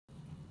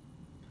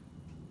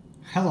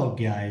Hello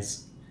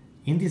guys,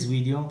 in this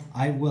video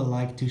I would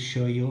like to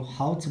show you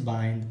how to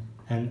bind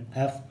an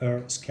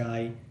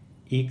Frsky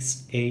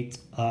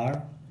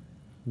X8R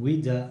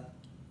with the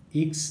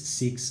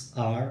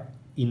X6R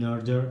in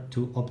order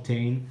to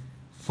obtain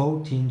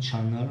 14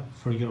 channel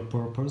for your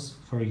purpose,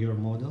 for your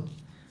model.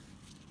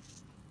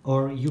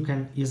 Or you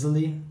can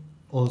easily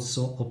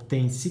also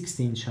obtain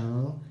 16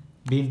 channel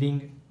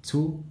binding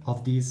two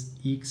of these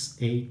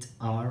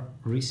X8R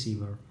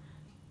receiver.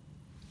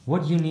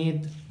 What you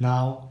need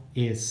now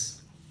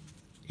is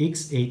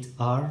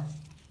X8R,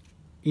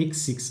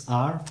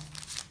 X6R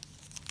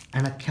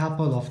and a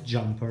couple of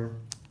jumper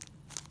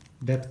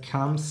that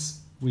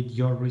comes with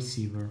your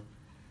receiver.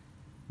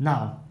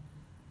 Now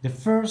the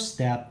first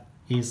step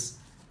is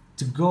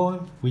to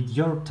go with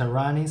your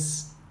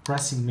Taranis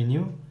pressing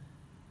menu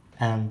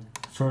and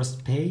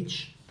first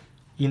page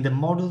in the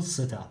model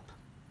setup,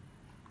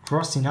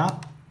 crossing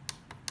up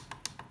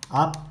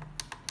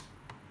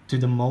to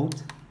the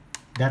mode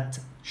that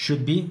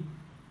should be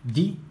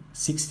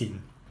D16.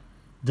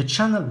 The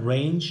channel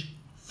range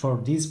for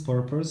this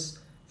purpose,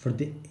 for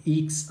the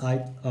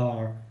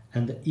X8R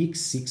and the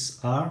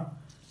X6R,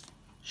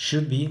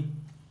 should be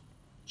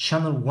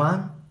channel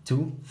 1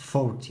 to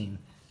 14,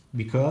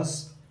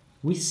 because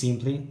we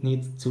simply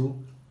need to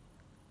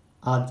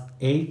add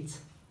 8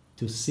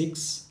 to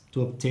 6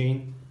 to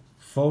obtain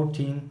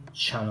 14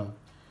 channel.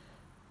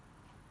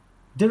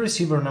 The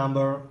receiver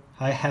number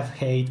I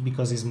have 8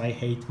 because it's my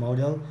 8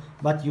 model,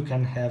 but you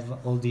can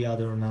have all the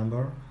other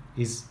number.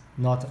 Is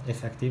not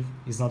effective,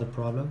 is not a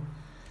problem.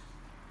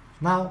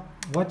 Now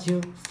what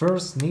you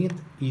first need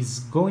is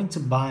going to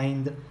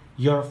bind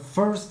your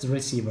first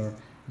receiver,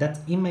 that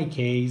in my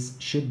case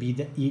should be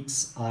the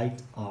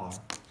X8R.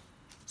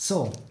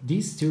 So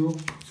these two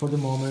for the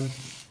moment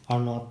are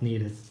not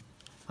needed.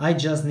 I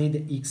just need the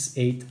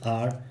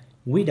X8R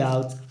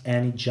without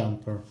any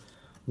jumper.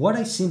 What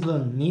I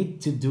simply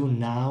need to do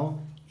now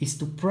is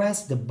to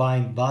press the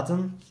bind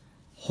button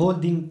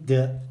holding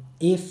the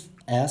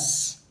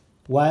Fs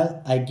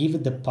while I give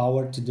it the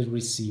power to the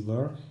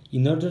receiver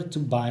in order to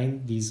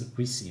bind this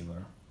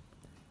receiver.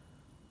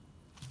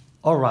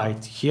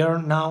 Alright, here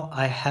now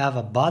I have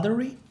a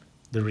battery,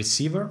 the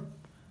receiver,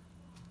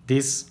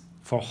 this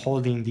for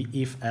holding the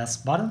Fs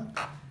button.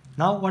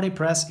 Now what I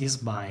press is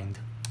bind.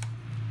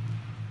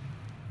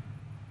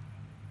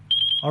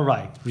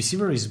 Alright,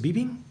 receiver is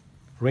beeping,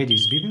 radio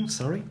is beeping,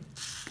 sorry.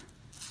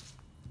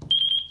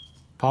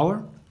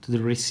 Power to the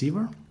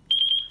receiver.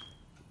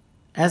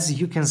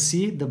 As you can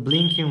see, the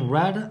blinking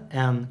red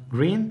and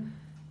green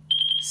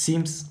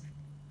seems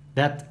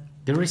that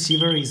the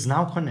receiver is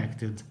now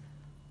connected.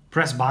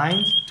 Press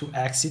bind to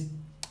exit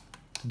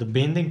to the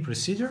binding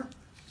procedure.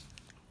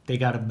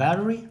 Take out a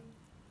battery,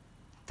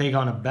 take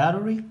on a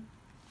battery,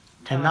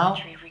 and now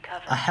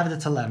I have the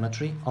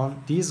telemetry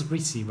on this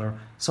receiver.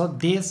 So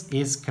this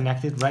is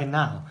connected right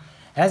now.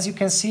 As you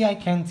can see, I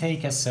can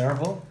take a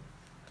servo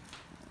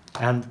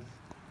and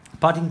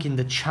putting in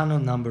the channel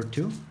number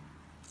 2.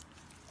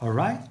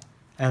 Alright,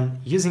 and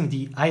using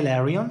the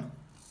Hilarion,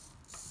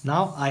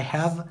 now I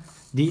have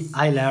the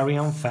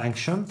Hilarion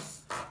function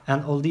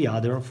and all the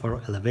other for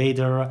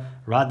elevator,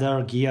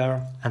 radar,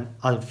 gear and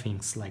other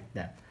things like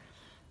that.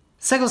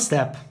 Second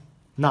step,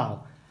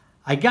 now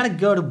I gotta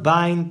go to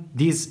bind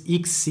this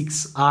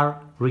X6R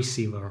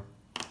receiver.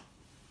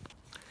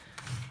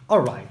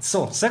 Alright,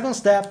 so second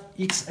step,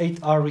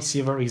 X8R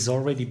receiver is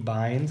already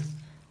bind.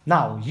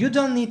 Now you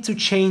don't need to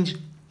change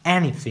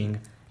anything,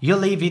 you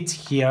leave it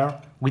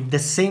here with the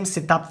same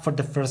setup for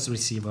the first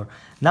receiver.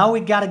 Now we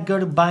gotta go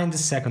to bind the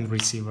second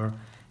receiver.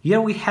 Here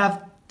we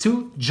have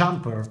two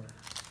jumper.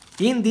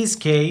 In this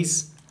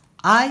case,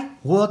 I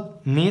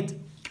would need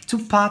to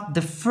put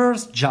the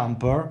first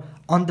jumper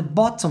on the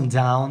bottom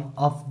down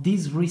of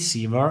this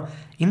receiver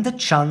in the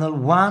channel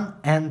 1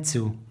 and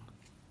 2.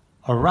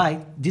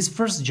 Alright, this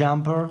first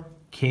jumper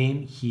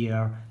came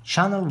here,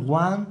 channel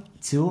 1,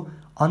 2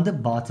 on the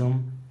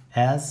bottom,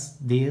 as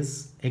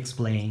this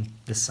explain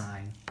the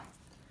sign.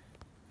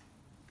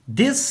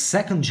 This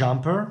second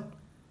jumper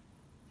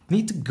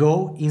need to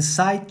go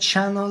inside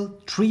channel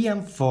 3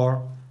 and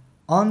 4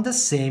 on the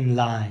same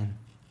line,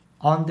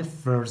 on the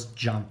first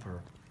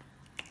jumper.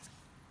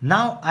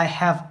 Now I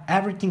have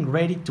everything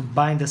ready to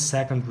bind the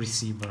second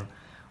receiver.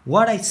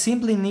 What I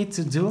simply need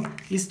to do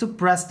is to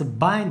press the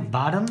bind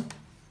button,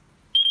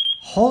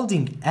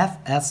 holding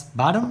Fs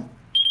button,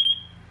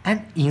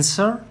 and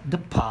insert the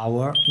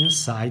power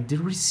inside the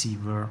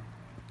receiver.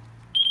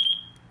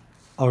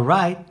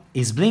 Alright,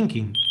 it's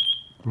blinking.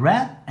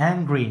 Red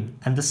and green,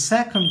 and the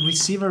second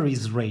receiver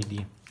is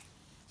ready.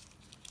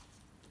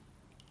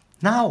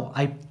 Now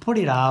I put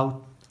it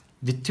out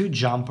the two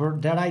jumper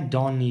that I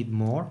don't need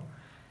more,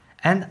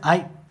 and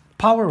I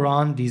power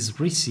on this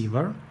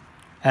receiver,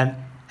 and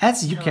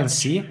as you can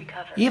see,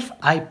 if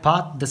I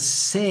put the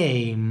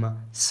same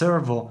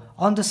servo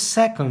on the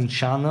second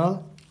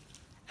channel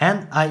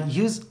and I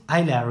use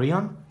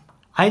Hilarion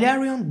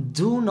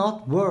do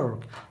not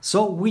work,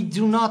 so we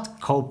do not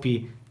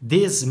copy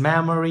this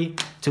memory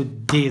to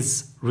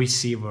this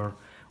receiver.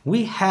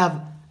 We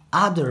have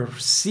other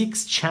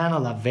 6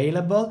 channels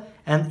available,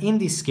 and in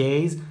this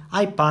case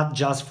I put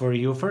just for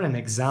you, for an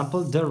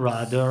example, the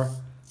rudder.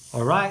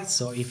 Alright,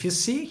 so if you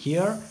see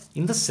here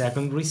in the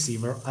second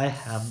receiver I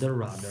have the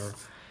rudder.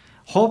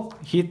 Hope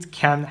it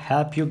can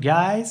help you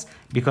guys,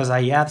 because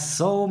I have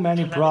so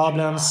many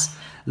problems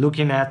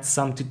looking at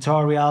some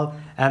tutorial,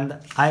 and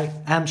I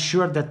am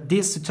sure that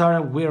this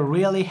tutorial will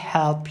really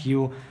help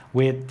you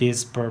with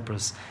this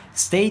purpose.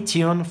 Stay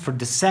tuned for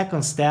the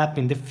second step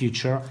in the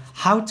future,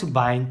 how to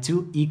bind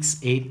to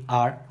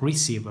X8R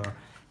receiver.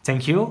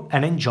 Thank you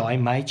and enjoy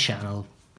my channel.